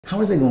How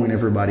is it going,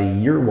 everybody?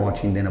 You're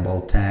watching Then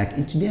About Tech,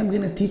 and today I'm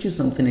going to teach you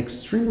something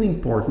extremely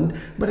important,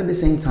 but at the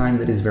same time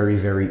that is very,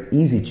 very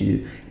easy to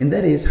do, and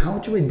that is how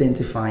to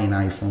identify an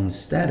iPhone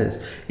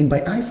status. And by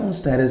iPhone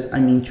status, I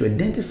mean to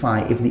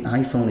identify if the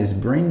iPhone is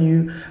brand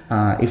new,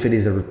 if it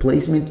is a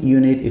replacement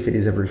unit, if it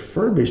is a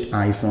refurbished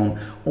iPhone,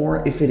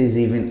 or if it is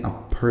even a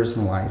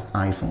personalized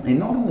iPhone. And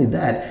not only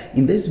that,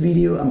 in this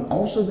video, I'm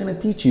also going to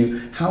teach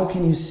you how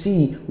can you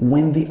see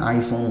when the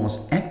iPhone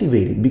was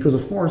activated, because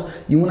of course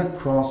you want to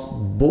cross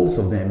both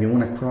of them. You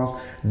want to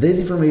cross this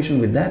information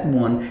with that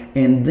one,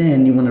 and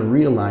then you want to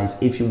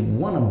realize if you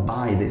want to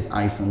buy this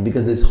iPhone,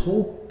 because this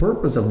whole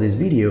purpose of this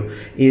video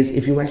is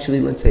if you actually,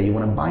 let's say you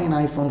want to buy an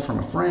iPhone from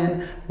a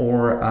friend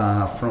or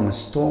from a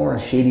store, a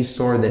shady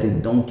store that you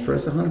don't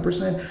trust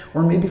 100%,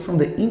 or maybe from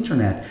the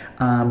internet,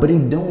 but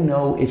you don't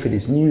know if it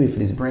is new, if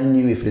it is brand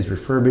new, if it is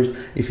refurbished,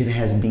 if it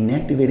has been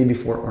activated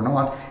before or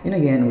not. And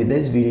again, with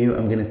this video,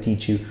 I'm going to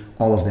teach you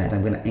all of that.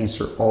 I'm going to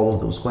answer all of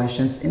those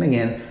questions. And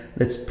again,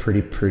 that's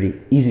pretty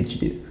easy to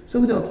do. So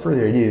without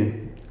further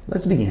ado,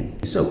 let's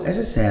begin. So as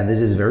I said,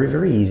 this is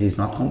very easy. It's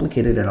not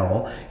complicated at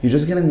all. You're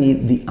just gonna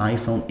need the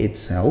iPhone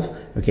itself.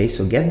 Okay,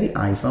 so get the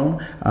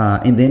iPhone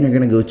and then you're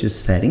gonna go to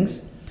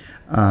settings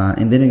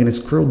and then you're gonna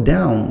scroll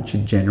down to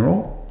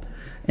general,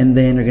 and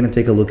then you're going to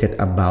take a look at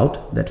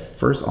about, that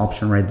first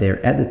option right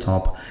there at the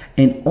top.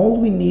 And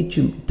all we need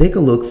to take a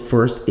look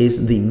first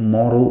is the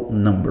model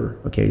number.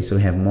 Okay, so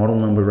we have model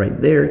number right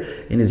there,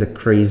 and it's a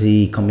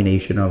crazy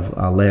combination of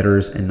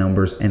letters and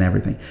numbers and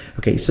everything.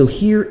 Okay, so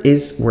here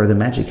is where the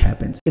magic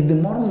happens. If the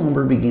model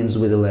number begins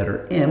with the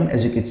letter M,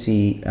 as you could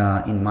see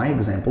in my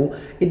example,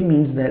 it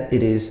means that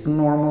it is a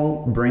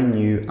normal brand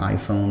new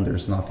iPhone.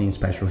 There's nothing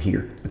special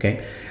here.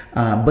 Okay,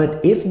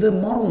 but if the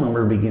model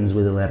number begins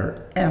with the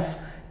letter F,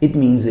 it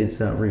means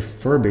it's a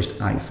refurbished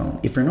iPhone.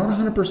 If you're not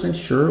 100%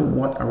 sure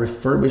what a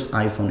refurbished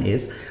iPhone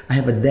is, I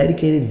have a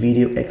dedicated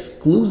video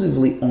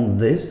exclusively on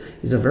this.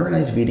 It's a very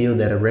nice video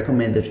that I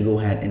recommend that you go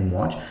ahead and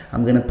watch.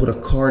 I'm gonna put a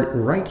card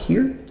right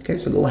here. Okay,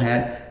 so go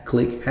ahead,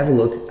 click, have a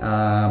look,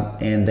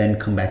 and then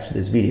come back to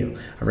this video.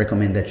 I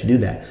recommend that you do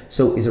that.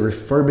 So it's a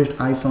refurbished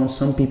iPhone.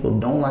 Some people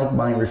don't like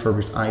buying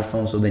refurbished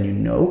iPhones, so then you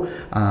know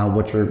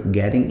what you're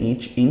getting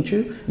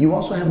into. You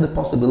also have the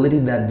possibility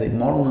that the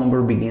model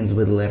number begins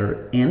with the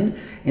letter N,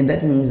 and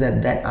that means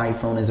that that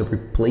iPhone is a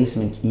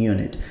replacement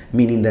unit,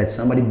 meaning that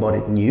somebody bought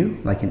it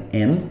new, like an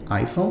M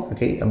iPhone,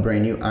 okay, a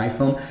brand new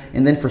iPhone,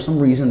 and then for some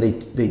reason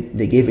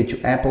they gave it to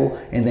Apple,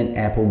 and then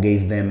Apple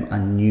gave them a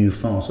new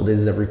phone. So this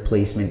is a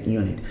replacement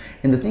unit.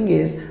 And the thing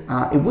is,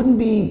 it wouldn't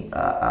be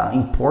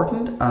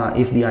important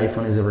if the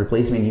iPhone is a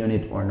replacement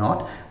unit or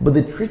not, but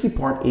the tricky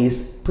part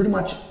is pretty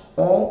much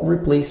all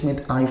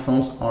replacement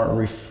iPhones are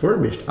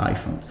refurbished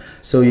iPhones.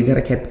 So you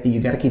gotta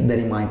keep that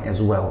in mind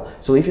as well.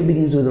 So if it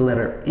begins with the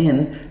letter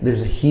N,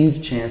 there's a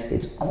huge chance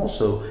it's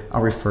also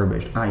a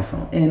refurbished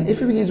iPhone. And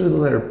if it begins with the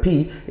letter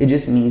P, it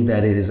just means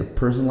that it is a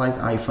personalized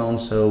iPhone,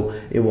 so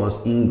it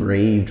was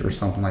engraved or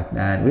something like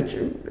that, which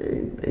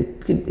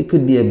it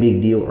could be a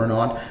big deal or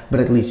not,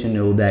 but at least you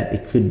know that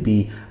it could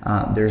be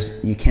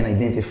you can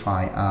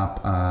identify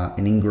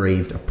an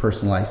engraved, a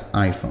personalized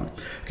iPhone.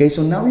 Okay,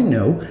 so now you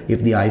know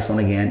if the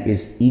iPhone again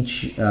is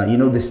each, you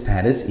know the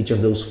status, each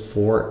of those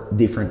 4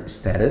 different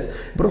status.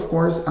 But of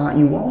course,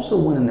 you also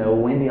want to know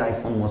when the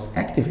iPhone was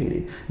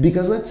activated,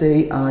 because let's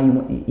say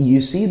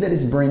you see that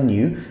it's brand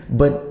new,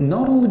 but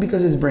not only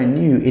because it's brand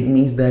new, it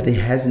means that it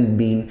hasn't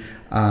been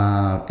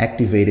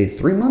activated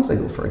 3 months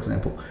ago, for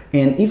example.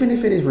 And even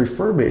if it is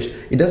refurbished,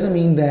 it doesn't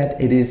mean that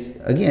it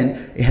is,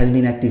 again, it has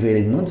been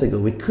activated months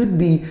ago. It could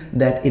be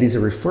that it is a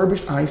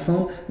refurbished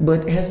iPhone,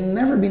 but it has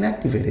never been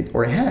activated,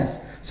 or it has.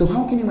 So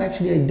how can you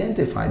actually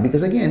identify?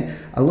 Because again,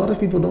 a lot of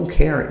people don't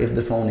care if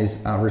the phone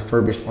is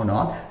refurbished or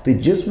not. They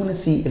just want to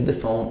see if the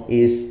phone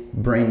is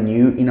brand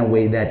new in a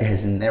way that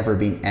has never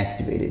been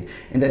activated.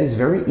 And that is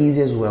very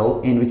easy as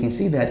well. And we can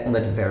see that on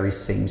that very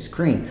same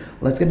screen.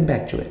 Let's get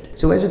back to it.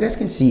 So as you guys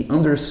can see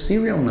under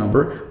serial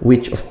number,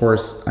 which of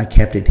course I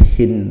kept it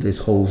hidden this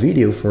whole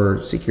video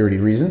for security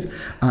reasons,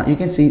 you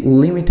can see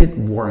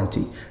limited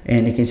warranty.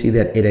 And you can see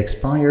that it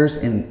expires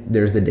and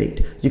there's the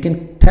date. You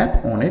can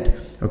tap on it.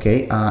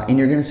 Okay, and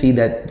you're going to see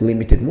that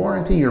limited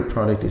warranty, your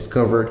product is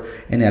covered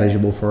and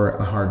eligible for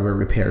hardware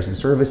repairs and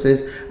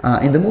services.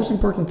 And the most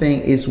important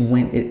thing is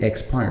when it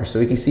expires. So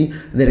you can see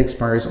that it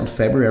expires on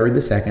February the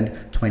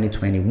 2nd,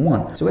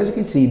 2021. So as you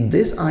can see,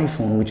 this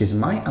iPhone, which is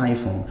my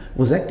iPhone,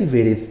 was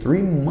activated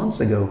 3 months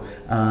ago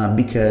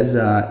because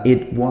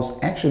it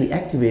was actually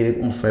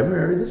activated on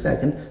February the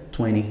 2nd,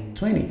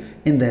 2020.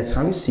 And that's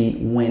how you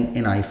see when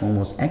an iPhone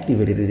was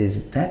activated. It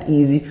is that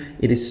easy.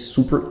 It is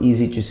super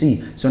easy to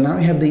see. So now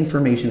you have the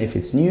information if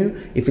it's new,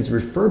 if it's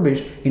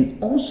refurbished,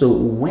 and also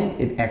when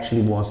it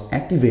actually was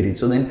activated.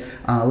 So then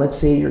let's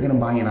say you're gonna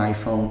buy an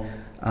iPhone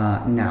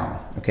now.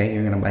 Okay,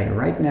 you're gonna buy it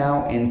right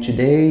now, and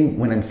today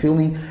when I'm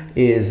filming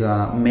is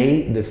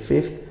May the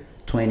 5th,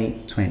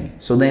 2020.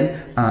 So then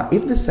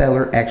if the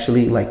seller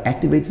actually like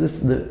activates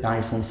the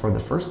iPhone for the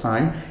first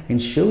time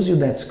and shows you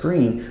that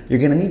screen, you're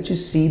gonna need to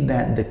see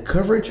that the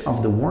coverage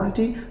of the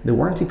warranty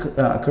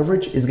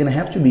coverage is gonna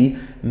have to be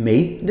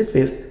May the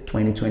 5th,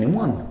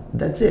 2021.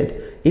 That's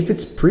it. If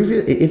it's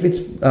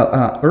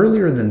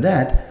earlier than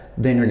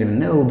that, then you're gonna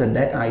know that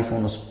that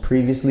iPhone was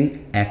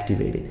previously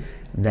activated.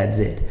 That's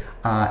it.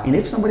 And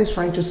if somebody's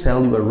trying to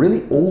sell you a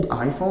really old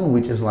iPhone,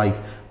 which is like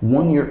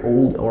 1 year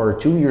old or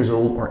 2 years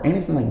old or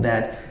anything like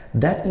that,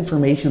 that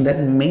information, that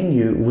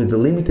menu with the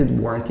limited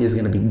warranty is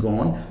going to be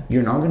gone.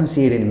 You're not going to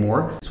see it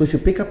anymore. So if you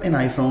pick up an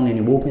iPhone and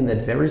you open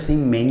that very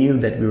same menu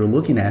that we were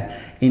looking at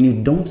and you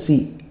don't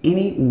see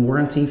any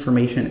warranty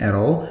information at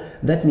all,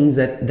 that means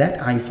that that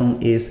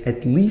iPhone is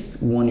at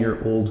least 1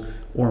 year old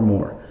or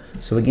more.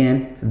 So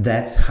again,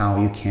 that's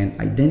how you can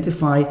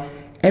identify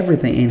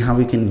everything and how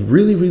you can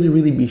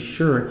really be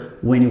sure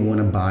when you want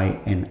to buy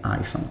an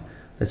iPhone.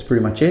 That's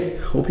pretty much it.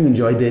 Hope you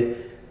enjoyed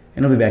it,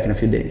 and I'll be back in a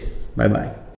few days. Bye bye.